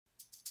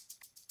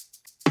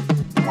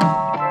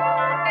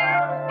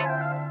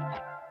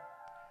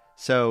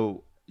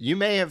So you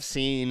may have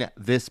seen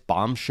this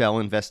bombshell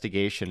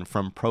investigation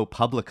from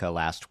ProPublica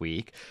last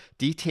week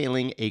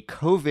detailing a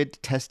COVID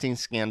testing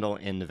scandal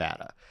in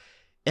Nevada.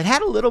 It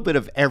had a little bit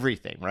of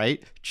everything,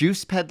 right?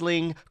 Juice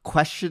peddling,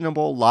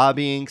 questionable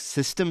lobbying,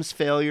 systems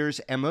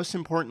failures, and most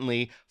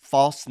importantly,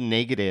 false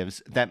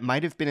negatives that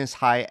might have been as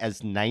high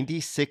as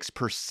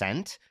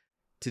 96%.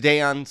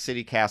 Today on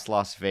CityCast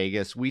Las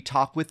Vegas, we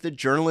talk with the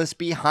journalist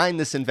behind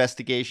this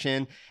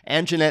investigation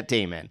and Jeanette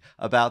Damon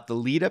about the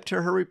lead up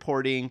to her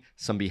reporting,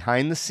 some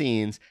behind the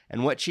scenes,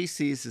 and what she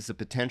sees as the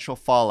potential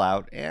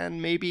fallout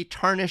and maybe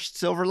tarnished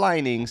silver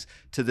linings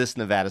to this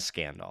Nevada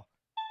scandal.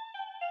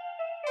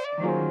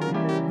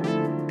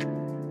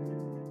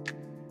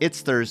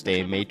 It's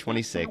Thursday, May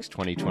 26,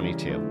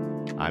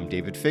 2022. I'm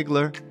David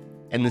Figler,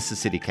 and this is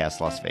CityCast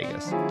Las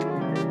Vegas.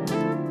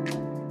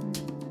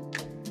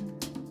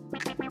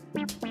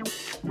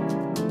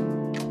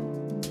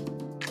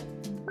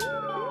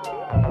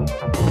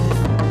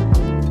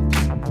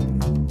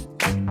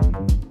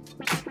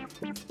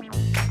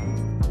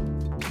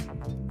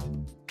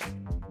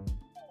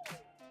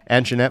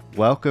 And Jeanette,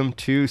 welcome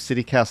to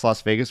CityCast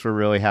Las Vegas. We're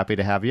really happy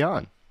to have you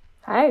on.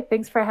 Hi,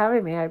 thanks for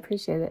having me. I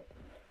appreciate it.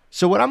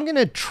 So what I'm going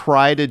to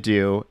try to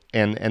do,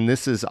 and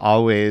this is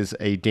always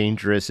a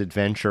dangerous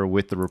adventure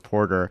with the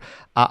reporter,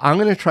 I'm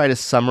going to try to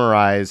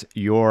summarize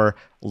your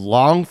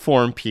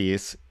long-form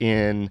piece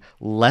in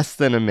less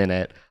than a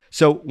minute.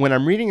 So when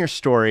I'm reading your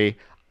story,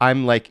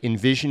 I'm like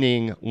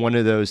envisioning one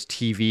of those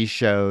TV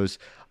shows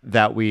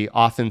that we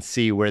often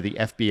see where the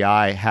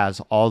FBI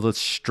has all the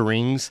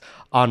strings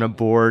on a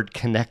board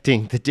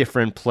connecting the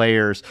different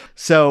players.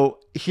 So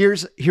here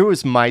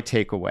was my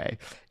takeaway,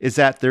 is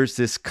that there's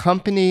this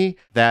company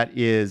that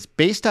is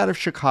based out of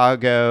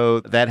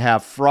Chicago that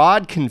have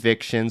fraud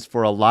convictions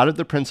for a lot of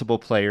the principal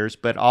players,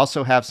 but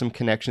also have some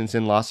connections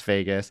in Las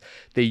Vegas.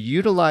 They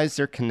utilize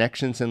their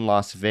connections in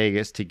Las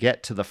Vegas to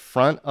get to the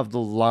front of the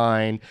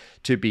line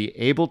to be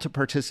able to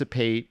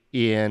participate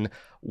in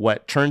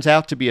what turns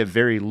out to be a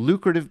very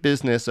lucrative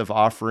business of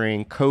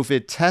offering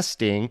COVID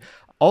testing.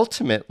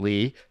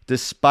 Ultimately,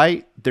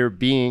 despite there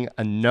being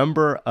a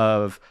number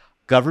of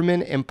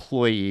government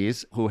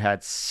employees who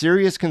had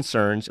serious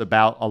concerns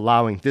about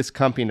allowing this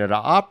company to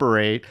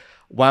operate,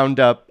 wound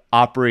up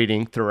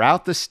operating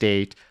throughout the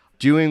state,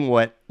 doing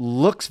what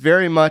looks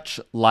very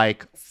much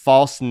like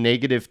false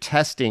negative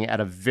testing at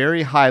a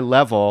very high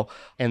level.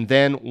 And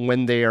then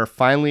when they are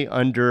finally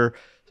under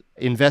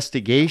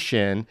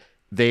investigation,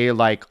 they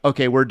like,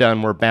 okay, we're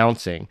done, we're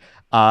bouncing.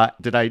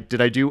 Did I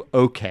do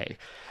okay?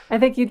 I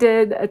think you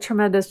did a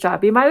tremendous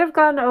job. You might have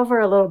gone over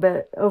a little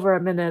bit, over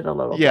a minute a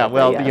little bit. Yeah,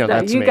 well, no,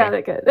 that's you me. got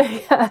it good.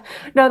 Yeah.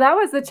 No, that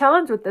was the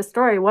challenge with this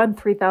story.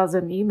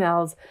 3,000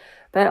 emails,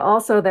 but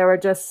also there were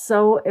just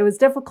it was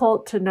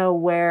difficult to know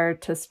where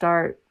to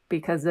start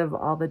because of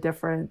all the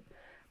different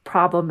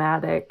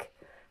problematic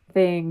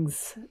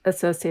things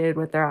associated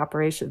with their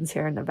operations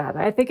here in Nevada.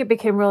 I think it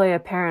became really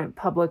apparent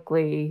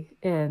publicly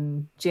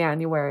in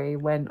January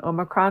when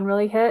Omicron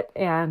really hit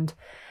and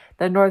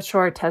the North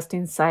Shore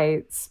testing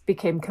sites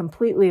became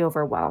completely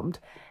overwhelmed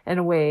in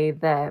a way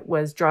that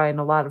was drawing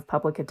a lot of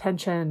public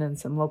attention and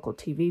some local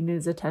TV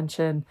news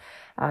attention.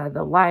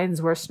 The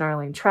lines were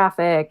snarling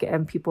traffic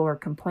and people were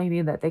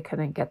complaining that they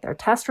couldn't get their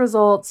test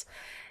results.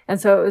 And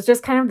so it was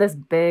just kind of this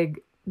big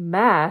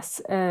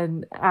mess.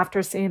 And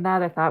after seeing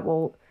that, I thought,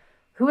 well,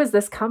 who is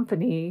this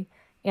company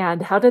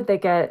and how did they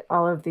get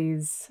all of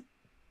these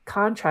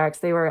contracts?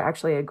 They were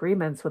actually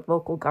agreements with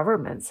local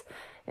governments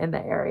in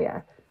the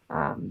area.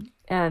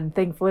 And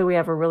thankfully, we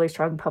have a really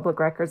strong public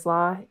records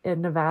law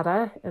in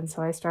Nevada. And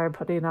so I started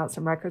putting out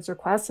some records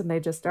requests and they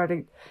just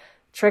started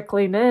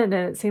trickling in.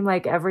 And it seemed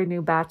like every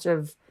new batch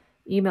of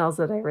emails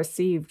that I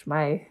received,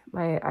 my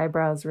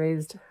eyebrows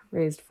raised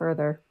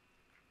further.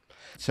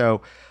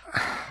 So,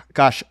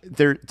 gosh,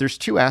 there's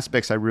two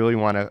aspects I really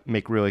want to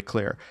make really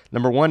clear.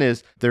 Number one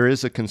is there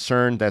is a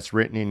concern that's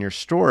written in your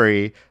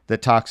story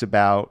that talks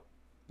about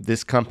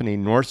this company,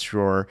 North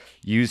Shore,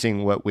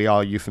 using what we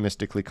all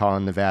euphemistically call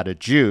in Nevada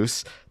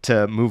juice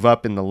to move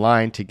up in the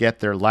line to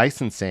get their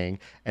licensing.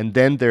 And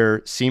then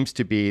there seems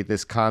to be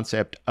this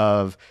concept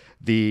of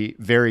the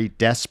very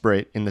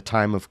desperate in the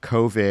time of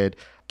COVID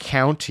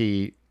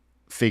county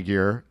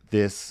figure,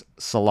 this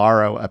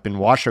Solaro up in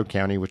Washoe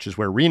County, which is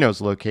where Reno's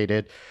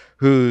located,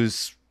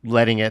 who's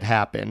letting it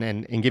happen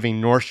and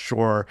giving North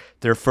Shore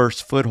their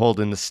first foothold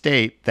in the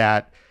state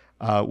that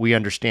we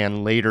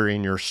understand later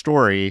in your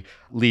story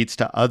leads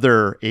to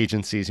other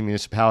agencies and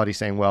municipalities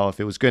saying, well, if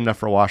it was good enough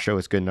for Washoe,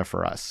 it's good enough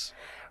for us.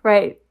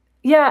 Right.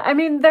 Yeah. I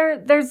mean,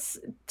 there's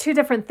two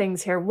different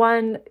things here.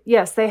 One,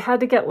 yes, they had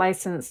to get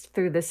licensed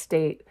through the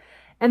state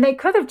and they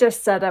could have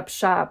just set up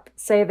shop,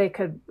 say they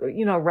could,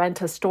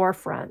 rent a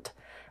storefront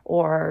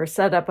or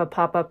set up a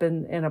pop-up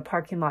in a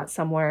parking lot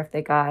somewhere if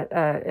they got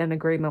an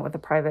agreement with a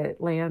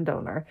private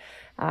landowner.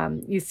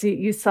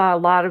 You saw a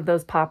lot of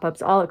those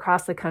pop-ups all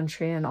across the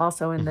country and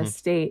also in the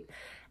state.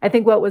 I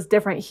think what was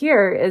different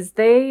here is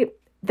they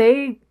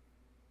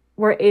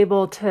were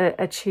able to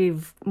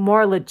achieve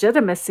more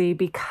legitimacy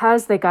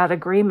because they got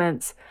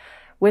agreements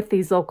with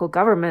these local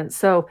governments.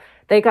 So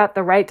they got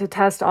the right to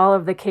test all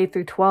of the K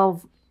through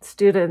 12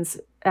 students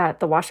at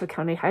the Washoe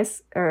County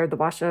the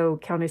Washoe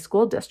County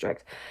School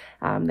District.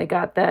 They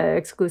got the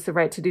exclusive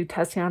right to do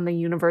testing on the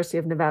University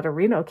of Nevada,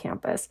 Reno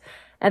campus.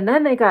 And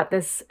then they got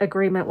this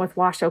agreement with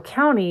Washoe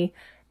County,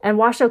 and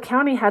Washoe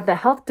County had the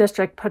health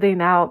district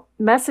putting out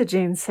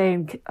messaging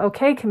saying,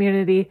 okay,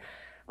 community,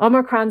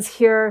 Omicron's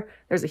here.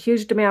 There's a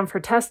huge demand for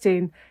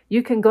testing.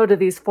 You can go to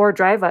these 4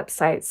 drive-up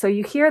sites. So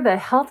you hear the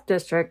health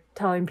district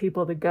telling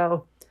people to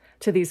go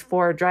to these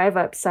 4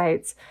 drive-up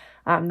sites.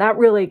 That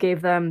really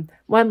gave them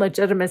one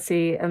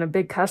legitimacy and a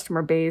big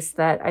customer base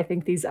that I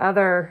think these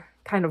other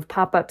kind of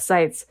pop-up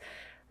sites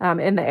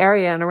in the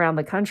area and around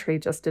the country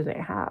just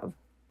didn't have.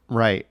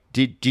 Right.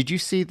 Did you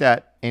see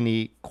that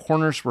any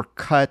corners were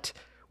cut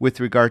with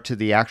regard to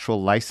the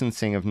actual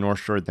licensing of North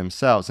Shore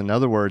themselves? In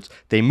other words,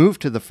 they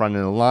moved to the front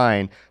of the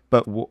line,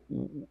 but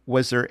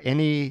was there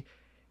any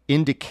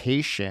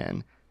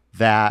indication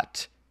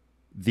that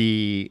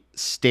the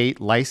state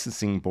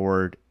licensing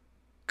board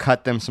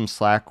cut them some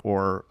slack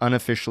or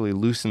unofficially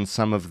loosened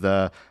some of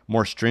the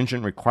more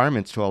stringent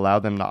requirements to allow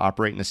them to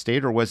operate in the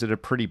state? Or was it a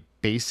pretty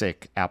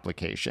basic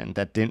application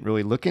that didn't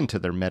really look into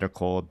their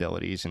medical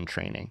abilities and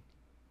training?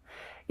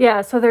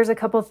 Yeah, so there's a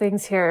couple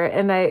things here.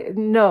 And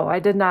I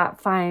did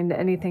not find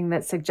anything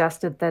that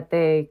suggested that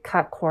they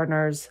cut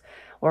corners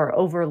or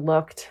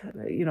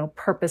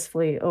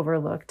purposefully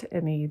overlooked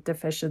any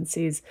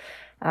deficiencies.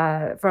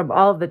 From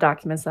all of the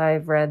documents that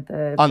I've read,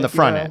 on the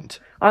front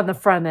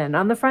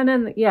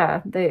end,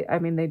 yeah,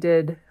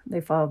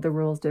 they followed the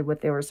rules, did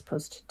what they were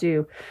supposed to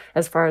do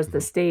as far as the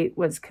state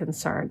was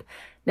concerned.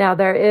 Now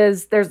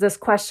there's this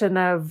question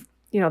of,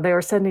 they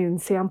were sending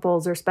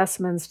samples or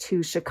specimens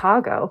to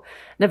Chicago.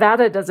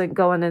 Nevada doesn't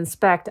go and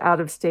inspect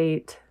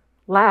out-of-state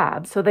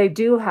labs, so they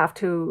do have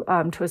to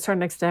a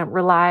certain extent,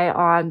 rely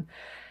on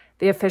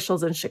the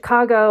officials in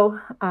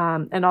Chicago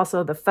and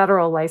also the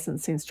federal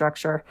licensing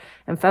structure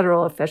and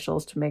federal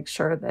officials to make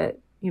sure that,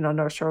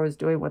 North Shore was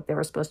doing what they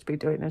were supposed to be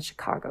doing in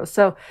Chicago.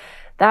 So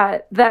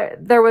that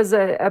there was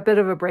a bit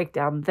of a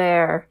breakdown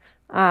there.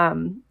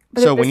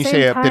 So when you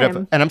say a bit of,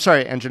 and I'm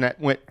sorry, Anjanette,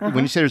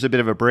 when you say there's a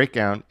bit of a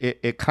breakdown,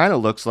 it kind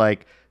of looks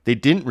like they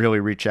didn't really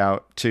reach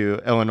out to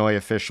Illinois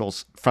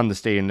officials from the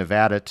state of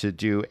Nevada to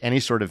do any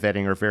sort of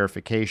vetting or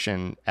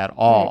verification at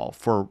all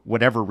for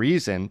whatever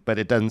reason, but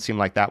it doesn't seem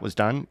like that was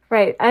done.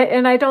 Right.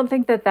 I don't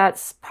think that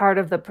that's part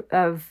of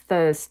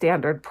the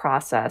standard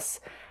process.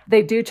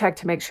 They do check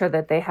to make sure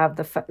that they have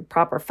the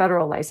proper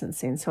federal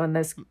licensing. So in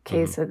this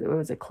case, it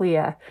was a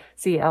CLIA,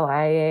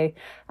 C-L-I-A.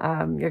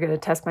 You're going to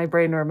test my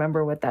brain to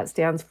remember what that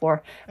stands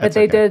for. But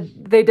they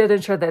did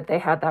ensure that they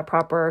had that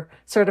proper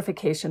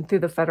certification through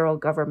the federal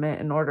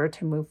government in order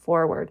to move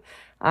forward.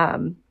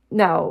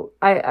 Now,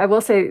 I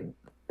will say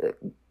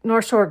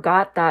North Shore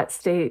got that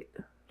state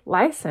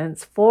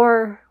license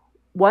for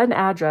one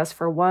address,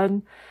 for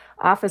one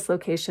office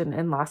location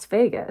in Las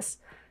Vegas.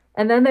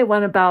 And then they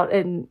went about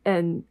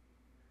and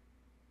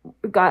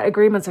got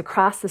agreements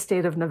across the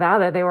state of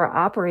Nevada. They were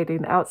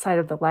operating outside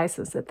of the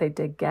license that they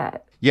did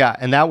get. Yeah,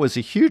 and that was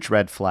a huge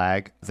red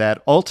flag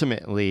that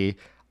ultimately,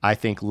 I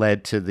think,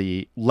 led to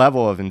the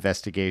level of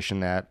investigation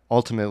that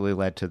ultimately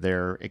led to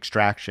their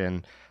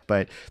extraction.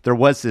 But there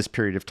was this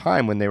period of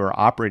time when they were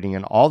operating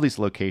in all these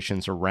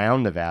locations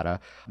around Nevada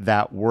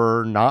that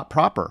were not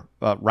proper,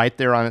 right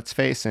there on its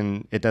face.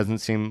 And it doesn't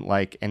seem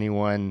like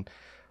anyone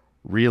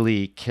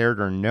really cared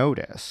or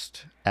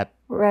noticed at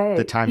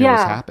the time it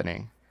was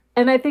happening.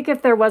 And I think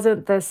if there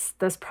wasn't this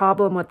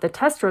problem with the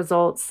test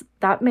results,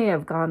 that may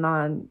have gone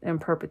on in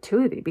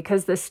perpetuity,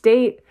 because the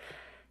state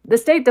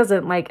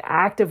doesn't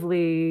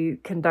actively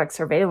conduct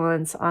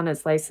surveillance on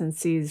its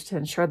licensees to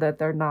ensure that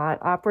they're not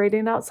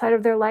operating outside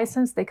of their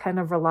license. They kind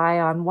of rely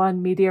on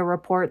 1, media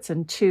reports,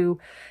 and 2,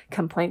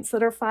 complaints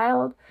that are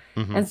filed.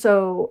 And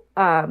so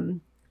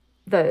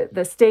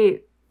the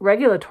state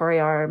regulatory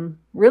arm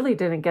really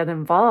didn't get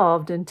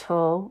involved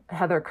until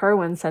Heather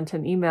Kerwin sent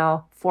an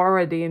email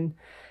forwarding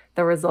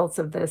the results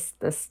of this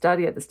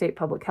study at the State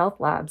Public Health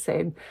Lab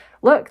saying,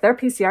 look, their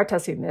PCR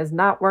testing is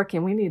not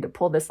working. We need to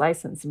pull this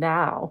license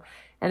now.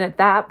 And at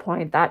that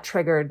point, that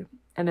triggered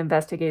an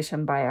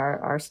investigation by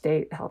our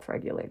state health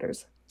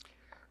regulators.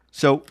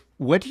 So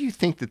what do you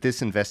think that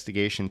this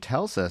investigation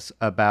tells us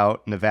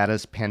about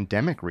Nevada's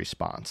pandemic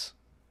response?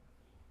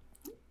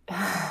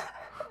 I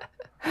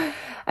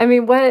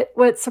mean,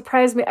 what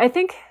surprised me, I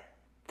think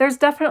there's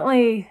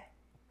definitely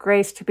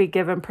grace to be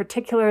given,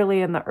 particularly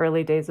in the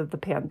early days of the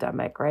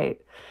pandemic, right?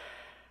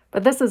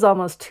 But this is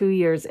almost 2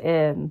 years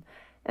in.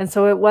 And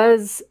so it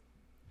was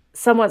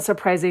somewhat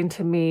surprising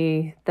to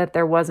me that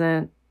there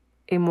wasn't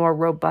a more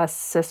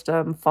robust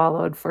system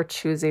followed for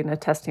choosing a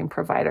testing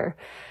provider.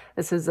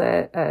 This is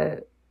a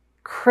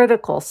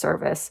critical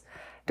service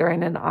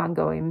during an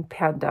ongoing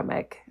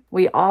pandemic.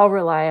 We all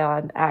rely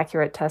on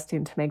accurate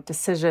testing to make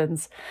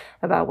decisions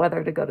about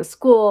whether to go to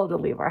school, to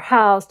leave our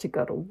house, to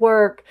go to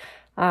work,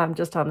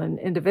 just on an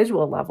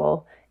individual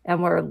level.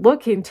 And we're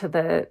looking to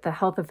the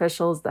health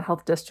officials, the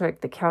health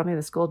district, the county,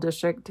 the school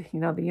district, the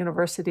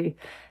university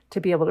to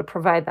be able to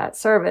provide that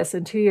service.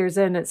 And 2 years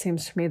in, it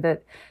seems to me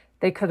that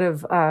they could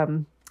have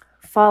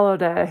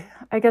followed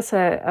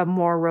a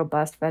more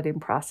robust vetting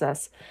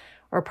process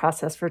or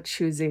process for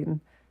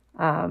choosing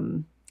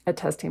a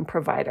testing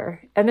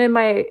provider. And in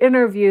my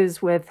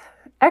interviews with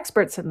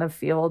experts in the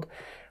field,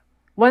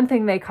 one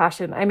thing they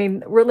caution,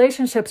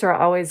 relationships are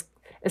always,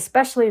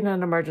 especially in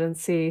an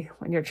emergency,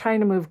 when you're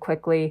trying to move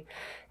quickly,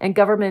 and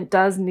government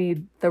does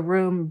need the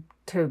room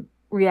to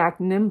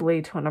react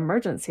nimbly to an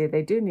emergency.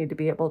 They do need to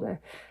be able to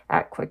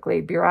act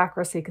quickly.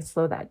 Bureaucracy can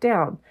slow that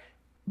down.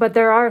 But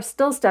there are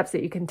still steps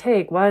that you can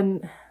take.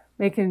 One,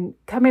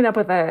 coming up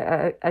with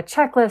a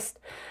checklist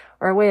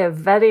or a way of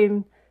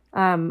vetting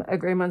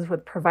agreements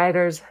with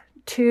providers.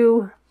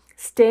 Two,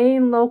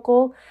 staying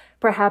local,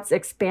 perhaps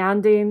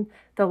expanding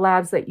the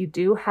labs that you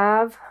do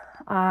have.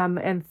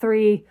 And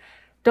three,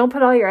 don't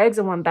put all your eggs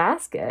in one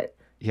basket.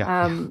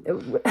 Yeah.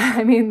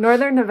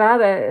 Northern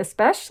Nevada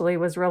especially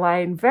was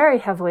relying very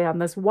heavily on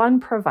this one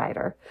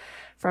provider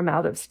from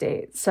out of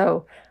state.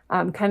 So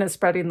kind of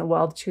spreading the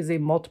wealth,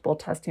 choosing multiple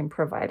testing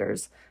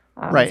providers.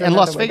 Right. And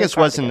Las Vegas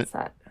wasn't...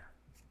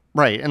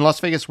 Right. And Las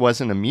Vegas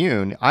wasn't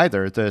immune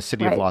either. The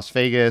city of Las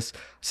Vegas,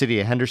 city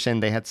of Henderson,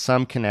 they had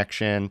some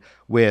connection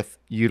with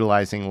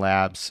utilizing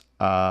labs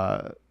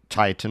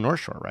tied to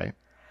North Shore, right?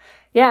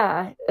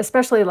 Yeah,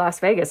 especially Las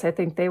Vegas. I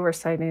think they were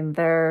signing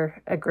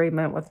their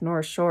agreement with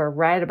North Shore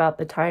right about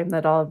the time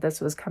that all of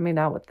this was coming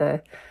out with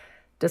the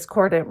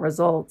discordant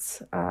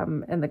results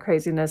and the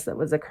craziness that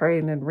was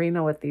occurring in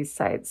Reno with these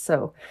sites.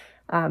 So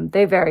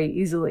they very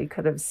easily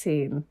could have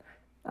seen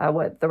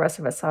what the rest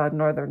of us saw in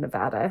Northern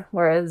Nevada.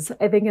 Whereas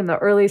I think in the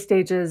early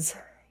stages,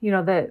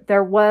 that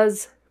there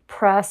was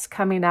press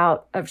coming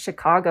out of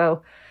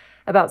Chicago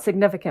about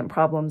significant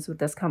problems with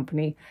this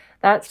company.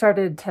 That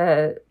started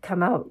to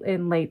come out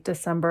in late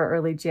December,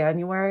 early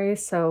January.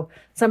 So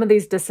some of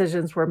these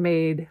decisions were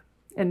made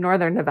in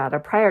Northern Nevada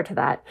prior to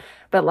that.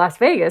 But Las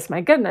Vegas,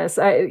 my goodness,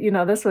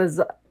 this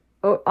was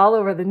all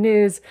over the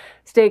news.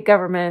 State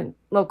government,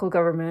 local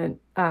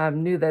government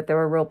knew that there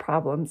were real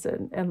problems,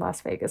 and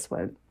Las Vegas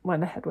went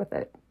ahead with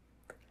it.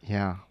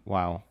 Yeah,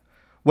 wow.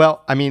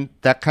 Well,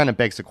 that kind of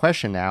begs the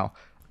question now.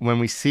 When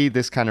we see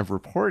this kind of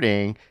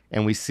reporting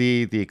and we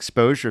see the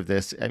exposure of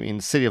this, the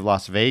city of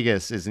Las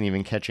Vegas isn't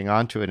even catching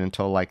on to it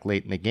until like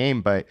late in the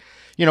game. But,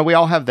 we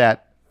all have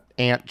that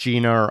Aunt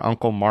Gina or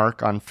Uncle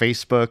Mark on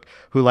Facebook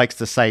who likes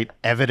to cite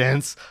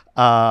evidence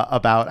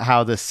about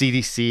how the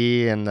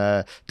CDC and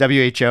the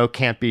WHO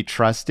can't be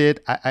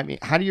trusted.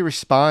 How do you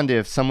respond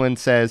if someone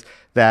says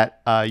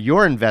that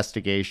your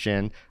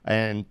investigation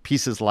and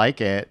pieces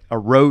like it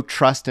erode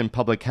trust in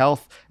public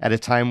health at a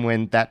time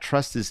when that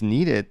trust is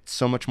needed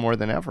so much more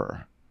than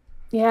ever?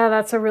 Yeah,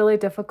 that's a really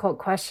difficult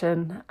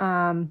question.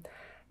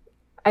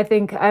 I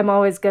think I'm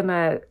always going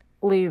to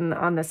lean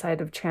on the side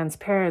of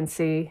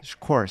transparency. Of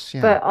course,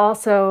 yeah. But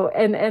also,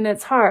 and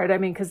it's hard,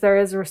 because there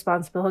is a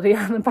responsibility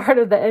on the part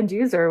of the end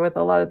user with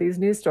a lot of these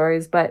news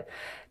stories, but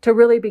to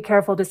really be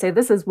careful to say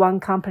this is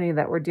one company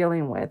that we're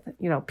dealing with.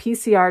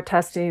 PCR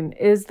testing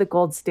is the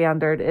gold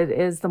standard. It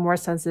is the more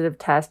sensitive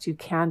test. You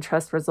can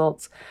trust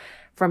results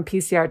from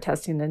PCR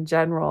testing in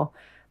general.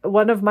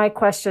 One of my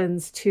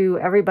questions to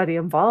everybody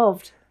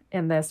involved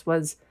in this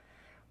was,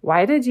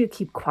 why did you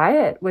keep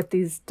quiet with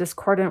these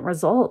discordant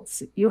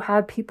results? You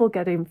had people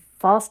getting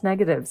false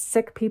negatives,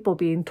 sick people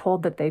being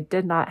told that they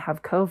did not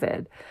have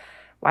COVID.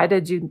 Why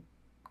did you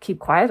keep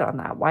quiet on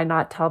that? Why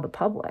not tell the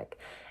public?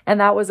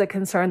 And that was a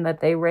concern that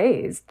they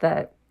raised,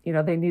 that,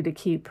 they need to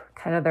keep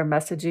kind of their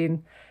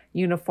messaging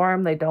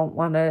uniform. They don't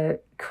want to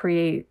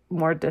create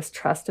more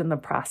distrust in the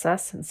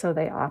process. And so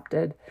they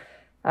opted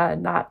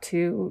not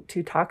to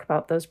talk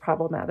about those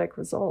problematic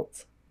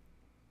results.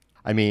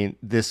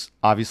 This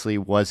obviously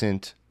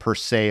wasn't per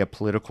se a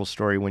political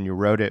story when you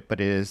wrote it, but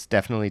it has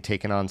definitely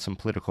taken on some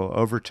political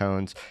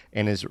overtones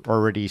and has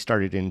already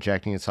started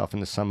injecting itself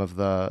into some of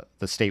the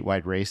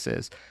statewide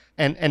races.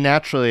 And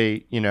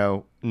naturally,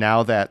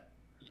 now that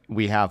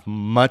we have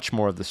much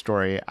more of the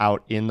story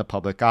out in the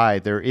public eye,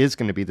 there is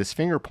going to be this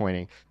finger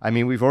pointing.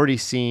 We've already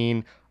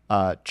seen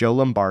Joe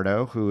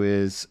Lombardo, who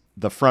is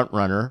the front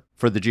runner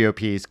for the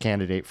GOP's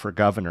candidate for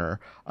governor,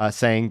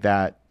 saying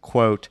that,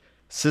 quote,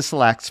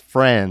 Sisolak's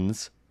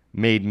friends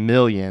made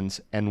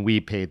millions and we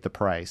paid the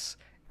price.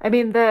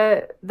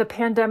 The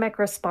pandemic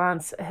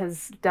response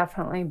has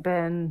definitely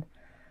been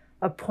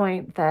a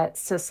point that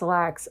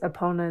Sisolak's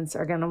opponents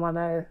are going to want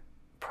to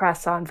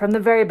press on from the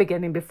very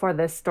beginning before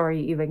this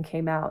story even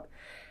came out.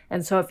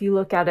 And so if you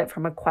look at it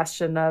from a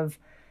question of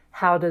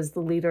how does the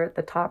leader at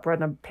the top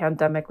run a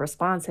pandemic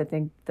response, I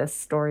think this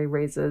story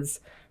raises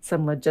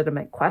some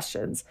legitimate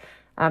questions.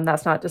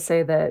 That's not to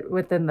say that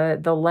within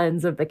the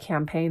lens of the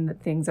campaign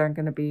that things aren't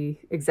going to be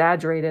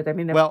exaggerated.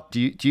 Do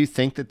you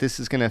think that this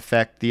is going to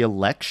affect the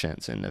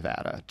elections in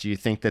Nevada? Do you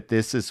think that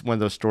this is one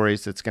of those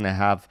stories that's going to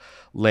have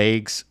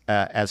legs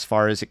as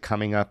far as it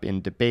coming up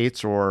in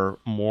debates or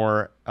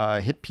more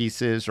hit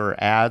pieces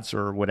or ads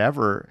or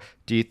whatever?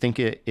 Do you think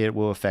it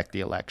will affect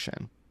the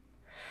election?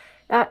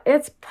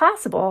 It's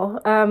possible.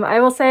 I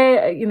will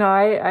say,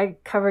 I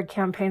covered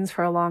campaigns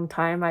for a long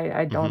time.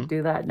 I don't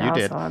do that You now,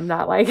 did. so I'm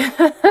not like,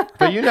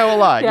 But you know a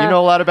lot. You yeah,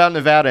 know a lot about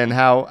Nevada and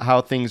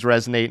how things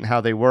resonate and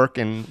how they work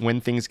and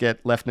when things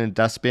get left in a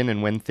dustbin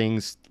and when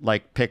things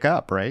like pick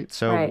up, right?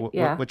 So right,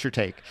 yeah. what's your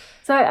take?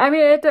 So, I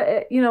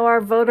mean,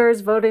 are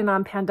voters voting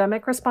on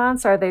pandemic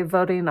response? Are they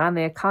voting on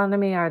the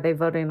economy? Are they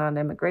voting on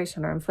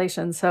immigration or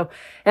inflation? So,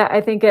 yeah,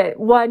 I think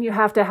you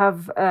have to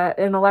have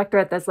an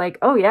electorate that's like,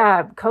 oh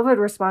yeah, COVID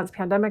response,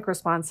 pandemic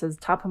response is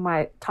top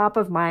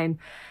of mind,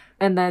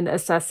 and then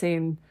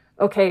assessing,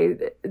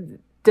 okay,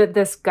 did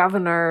this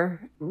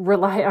governor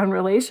rely on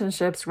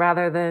relationships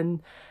rather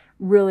than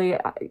really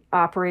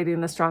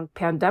operating a strong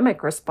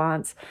pandemic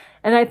response?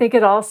 And I think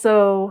it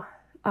also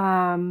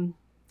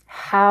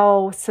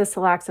how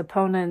Sisolak's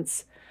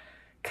opponents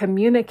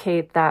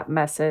communicate that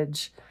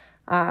message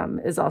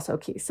is also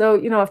key. So,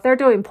 if they're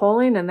doing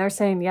polling and they're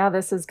saying, yeah,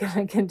 this is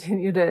going to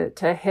continue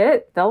to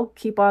hit, they'll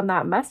keep on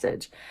that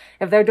message.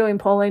 If they're doing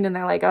polling and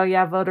they're like, oh,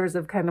 yeah, voters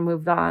have kind of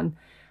moved on,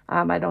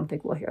 I don't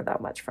think we'll hear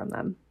that much from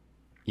them.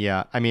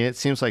 Yeah, I mean, it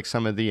seems like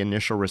some of the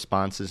initial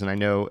responses, and I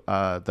know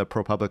the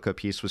ProPublica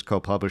piece was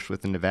co-published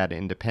with the Nevada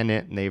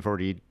Independent, and they've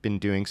already been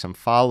doing some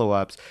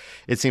follow-ups.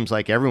 It seems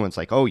like everyone's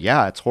like, oh,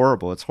 yeah, it's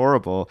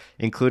horrible,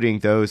 including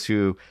those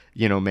who,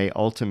 may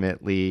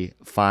ultimately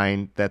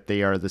find that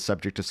they are the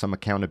subject of some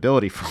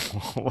accountability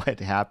for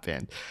what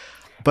happened.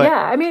 But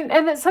yeah, I mean,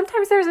 and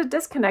sometimes there's a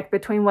disconnect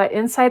between what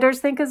insiders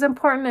think is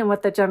important and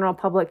what the general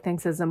public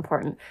thinks is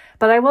important.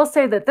 But I will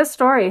say that this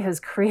story has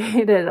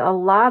created a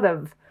lot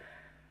of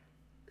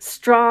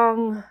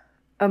strong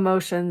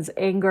emotions,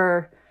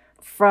 anger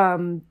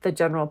from the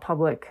general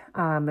public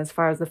as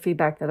far as the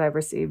feedback that I've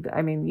received.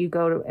 I mean, you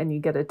go and you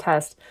get a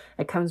test,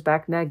 it comes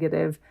back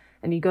negative,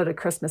 and you go to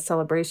Christmas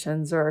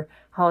celebrations or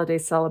holiday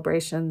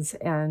celebrations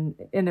and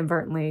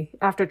inadvertently,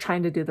 after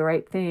trying to do the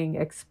right thing,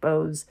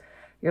 expose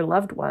your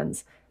loved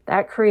ones.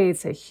 That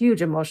creates a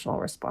huge emotional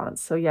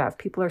response. So yeah, if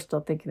people are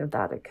still thinking of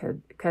that, it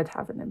could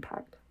have an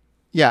impact.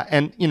 yeah,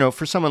 and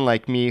for someone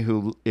like me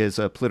who is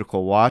a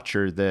political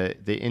watcher, the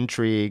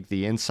intrigue,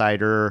 the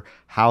insider,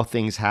 how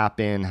things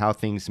happen, how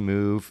things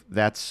move,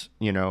 that's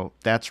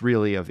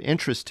really of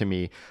interest to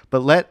me.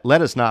 But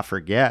let us not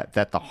forget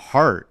that the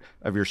heart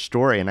of your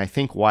story, and I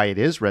think why it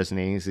is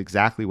resonating, is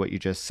exactly what you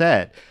just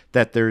said,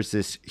 that there's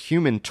this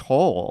human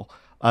toll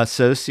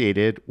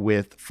associated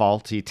with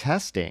faulty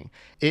testing.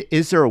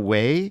 Is there a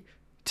way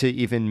to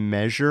even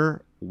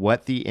measure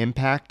what the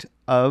impact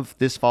of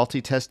this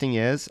faulty testing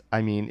is?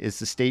 I mean, is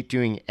the state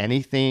doing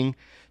anything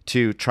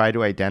to try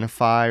to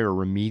identify or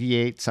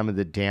remediate some of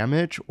the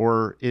damage,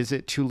 or is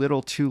it too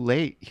little too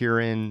late here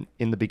in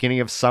the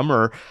beginning of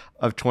summer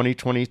of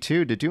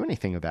 2022 to do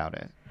anything about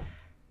it?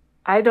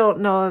 I don't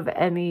know of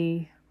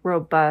any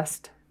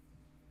robust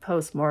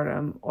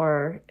postmortem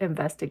or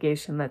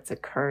investigation that's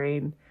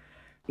occurring.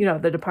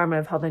 The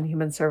Department of Health and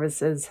Human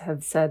Services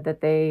have said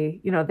that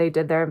they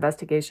did their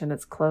investigation.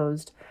 It's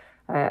closed.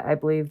 I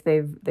believe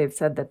they've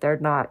said that they're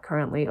not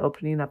currently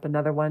opening up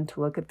another one to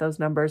look at those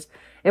numbers.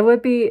 It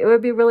would be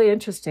really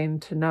interesting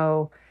to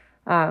know,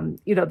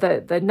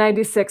 the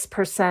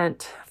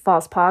 96%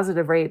 false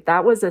positive rate.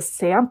 That was a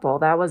sample.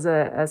 That was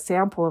a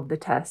sample of the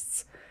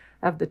tests,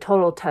 of the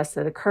total tests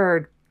that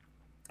occurred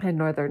in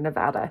northern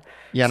Nevada.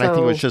 Yeah, and I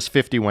think it was just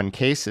 51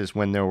 cases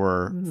when there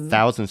were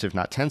thousands, if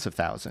not tens of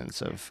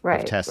thousands of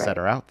tests that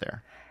are out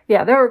there.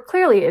 Yeah, there were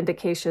clearly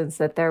indications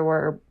that there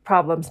were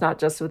problems, not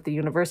just with the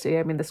university.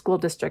 I mean, the school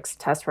district's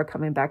tests were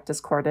coming back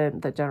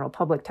discordant. The general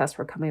public tests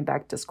were coming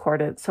back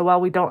discordant. So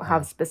while we don't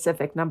have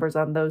specific numbers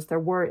on those, there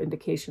were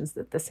indications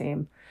that the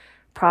same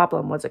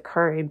problem was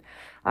occurring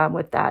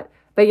with that.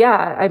 But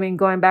yeah, I mean,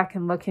 going back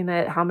and looking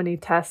at how many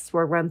tests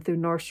were run through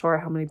North Shore,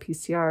 how many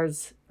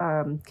PCRs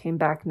came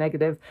back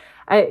negative,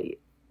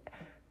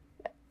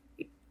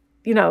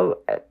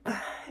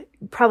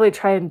 probably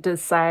try and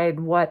decide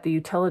what the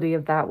utility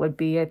of that would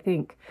be. I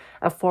think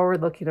a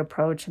forward-looking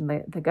approach, and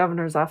the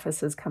governor's office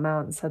has come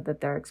out and said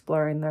that they're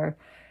exploring their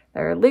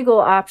legal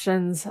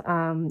options,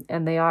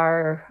 and they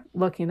are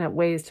looking at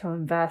ways to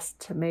invest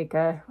to make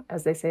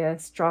as they say, a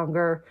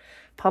stronger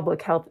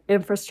public health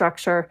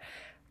infrastructure.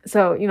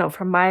 So,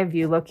 from my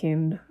view,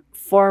 looking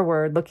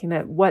forward, looking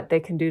at what they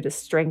can do to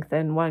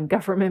strengthen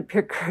government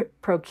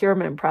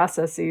procurement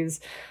processes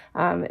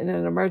in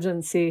an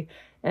emergency,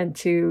 and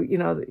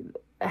to,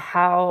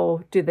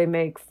 how do they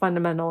make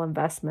fundamental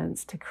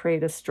investments to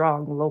create a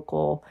strong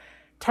local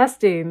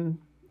testing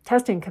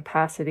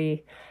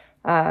capacity?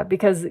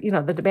 Because,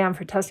 the demand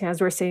for testing,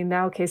 as we're seeing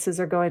now, cases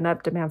are going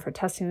up, demand for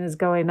testing is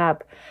going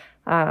up.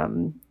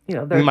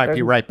 We might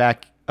be right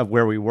back of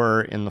where we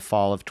were in the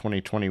fall of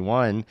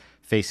 2021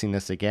 facing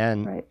this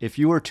again. Right. If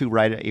you were to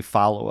write a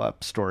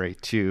follow-up story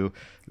to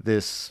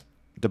this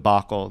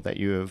debacle that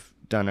you have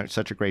done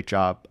such a great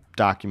job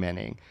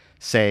documenting,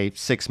 say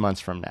 6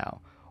 months from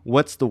now,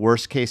 what's the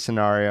worst case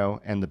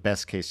scenario and the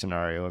best case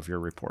scenario of your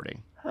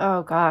reporting?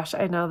 Oh gosh,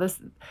 I know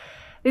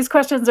these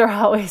questions are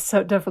always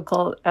so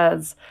difficult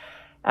as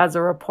as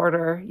a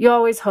reporter, you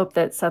always hope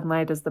that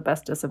sunlight is the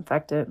best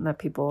disinfectant and that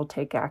people will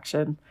take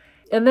action.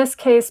 In this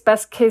case,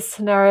 best case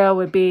scenario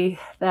would be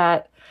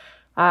that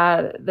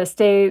the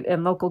state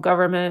and local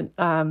government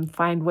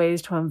find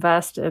ways to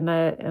invest in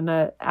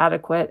a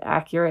adequate,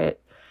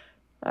 accurate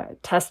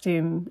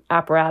testing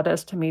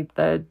apparatus to meet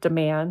the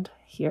demand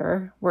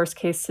here. Worst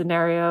case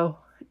scenario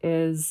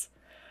is,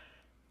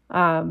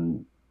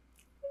 they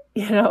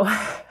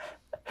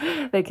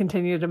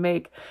continue to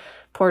make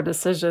poor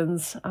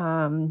decisions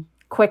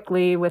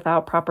quickly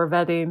without proper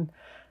vetting,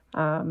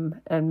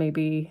 and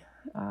maybe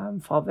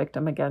fall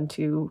victim again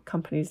to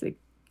companies that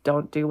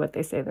don't do what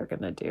they say they're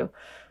going to do.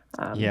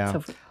 So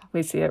if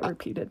we see it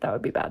repeated, that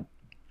would be bad.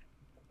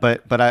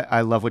 But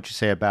I love what you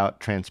say about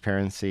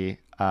transparency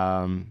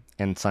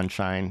and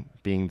sunshine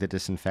being the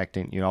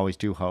disinfectant. You always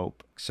do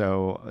hope.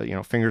 So,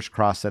 fingers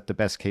crossed that the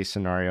best case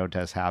scenario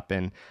does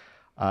happen.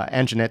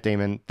 And Jeanette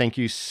Damon, thank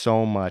you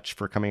so much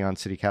for coming on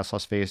CityCast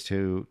Las Vegas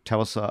to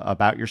tell us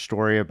about your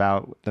story,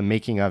 about the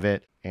making of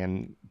it,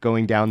 and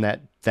going down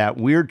that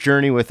weird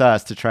journey with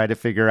us to try to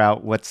figure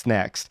out what's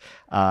next.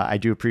 I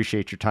do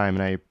appreciate your time,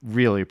 and I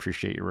really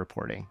appreciate your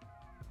reporting.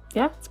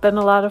 Yeah, it's been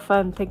a lot of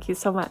fun. Thank you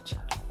so much.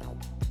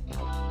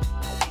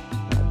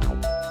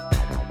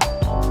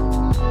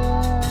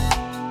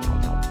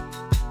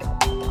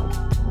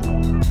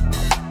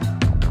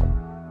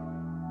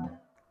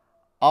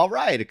 All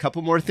right, a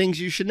couple more things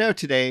you should know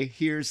today.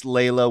 Here's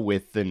Layla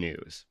with the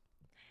news.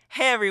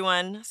 Hey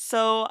everyone.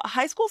 So,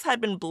 high schools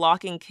had been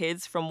blocking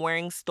kids from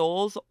wearing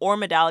stoles or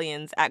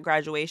medallions at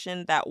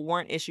graduation that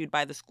weren't issued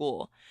by the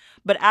school.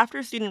 But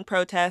after student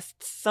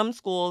protests, some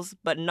schools,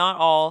 but not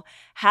all,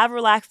 have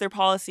relaxed their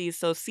policies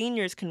so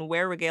seniors can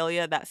wear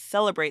regalia that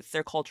celebrates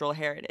their cultural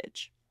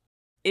heritage.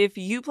 If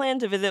you plan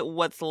to visit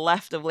what's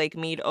left of Lake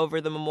Mead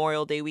over the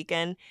Memorial Day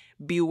weekend,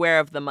 beware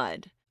of the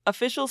mud.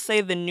 Officials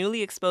say the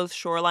newly exposed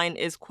shoreline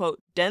is,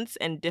 quote, dense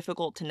and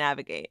difficult to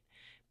navigate.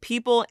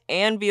 People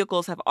and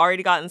vehicles have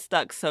already gotten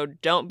stuck, so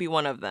don't be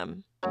one of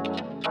them.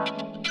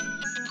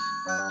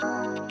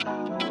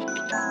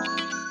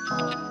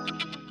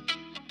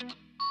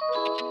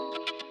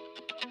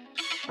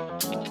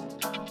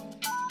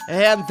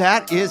 And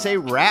that is a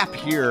wrap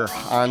here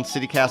on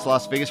CityCast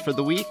Las Vegas for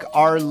the week.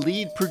 Our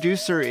lead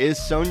producer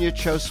is Sonia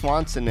Cho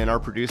Swanson, and our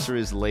producer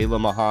is Layla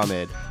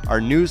Muhammad.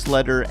 Our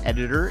newsletter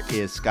editor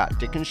is Scott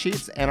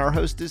Dickensheets, and our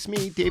host is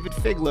me, David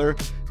Figler.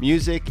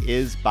 Music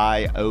is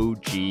by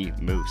OG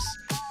Moose.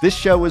 This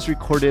show was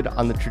recorded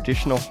on the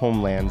traditional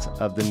homelands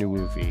of the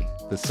Nuuvi,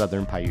 the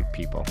Southern Paiute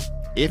people.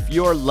 If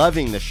you're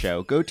loving the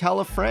show, go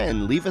tell a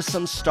friend, leave us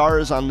some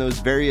stars on those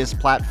various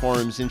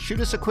platforms, and shoot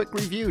us a quick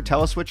review.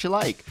 Tell us what you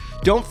like.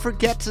 Don't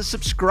forget to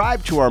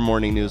subscribe to our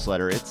morning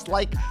newsletter. It's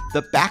like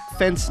the back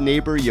fence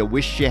neighbor you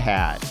wish you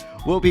had.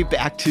 We'll be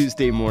back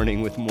Tuesday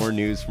morning with more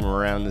news from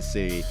around the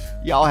city.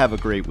 Y'all have a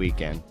great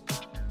weekend.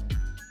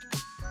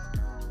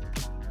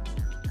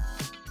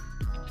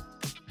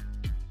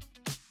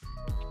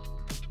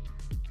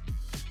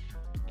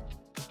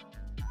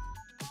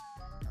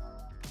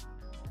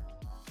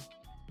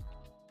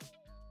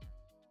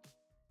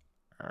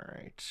 All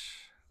right.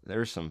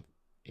 There's some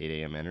 8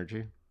 a.m.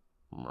 energy.